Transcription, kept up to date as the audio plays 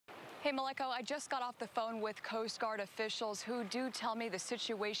Hey, Maleko, I just got off the phone with Coast Guard officials who do tell me the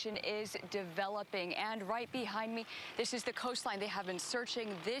situation is developing. And right behind me, this is the coastline. They have been searching.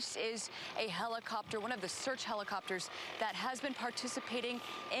 This is a helicopter, one of the search helicopters that has been participating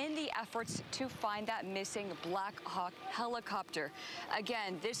in the efforts to find that missing Black Hawk helicopter.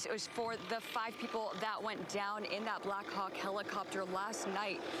 Again, this was for the 5 people that went down in that Black Hawk helicopter last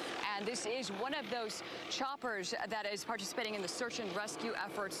night. And this is one of those choppers that is participating in the search and rescue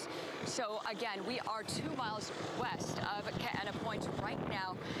efforts. So again, we are 2 miles west of Ka'ena Point right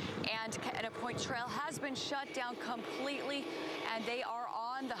now, and Ka'ena Point Trail has been shut down completely, and they are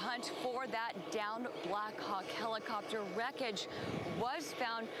on the hunt for that downed Black Hawk helicopter. Wreckage was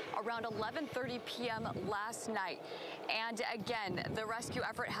found around 11:30 p.m. last night. And again, the rescue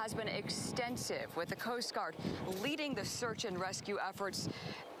effort has been extensive, with the Coast Guard leading the search and rescue efforts.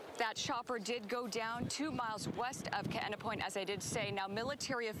 That chopper did go down 2 miles west of Ka'ena Point, as I did say. Now,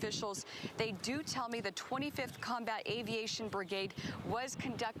 military officials, they do tell me the 25th Combat Aviation Brigade was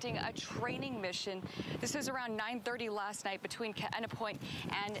conducting a training mission. This was around 9:30 last night between Ka'ena Point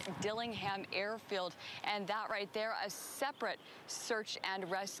and Dillingham Airfield. And that right there, a separate search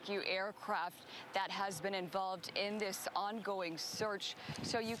and rescue aircraft that has been involved in this ongoing search.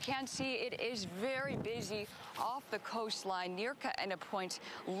 So you can see it is very busy off the coastline near Ka'ena Point,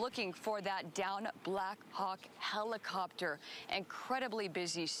 looking for that down Black Hawk helicopter. Incredibly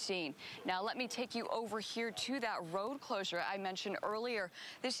busy scene. Now let me take you over here to that road closure I mentioned earlier.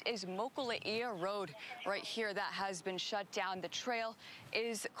 This is Mokuleia Road right here that has been shut down. The trail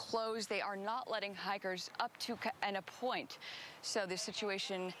is closed. They are not letting hikers up to Ka'ena Point. So the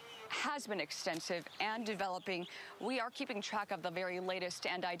situation has been extensive and developing. We are keeping track of the very latest,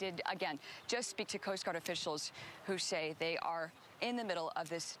 and I did, again, just speak to Coast Guard officials who say they are in the middle of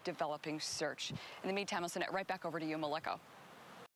this developing search. In the meantime, I'll send it right back over to you, Maleko.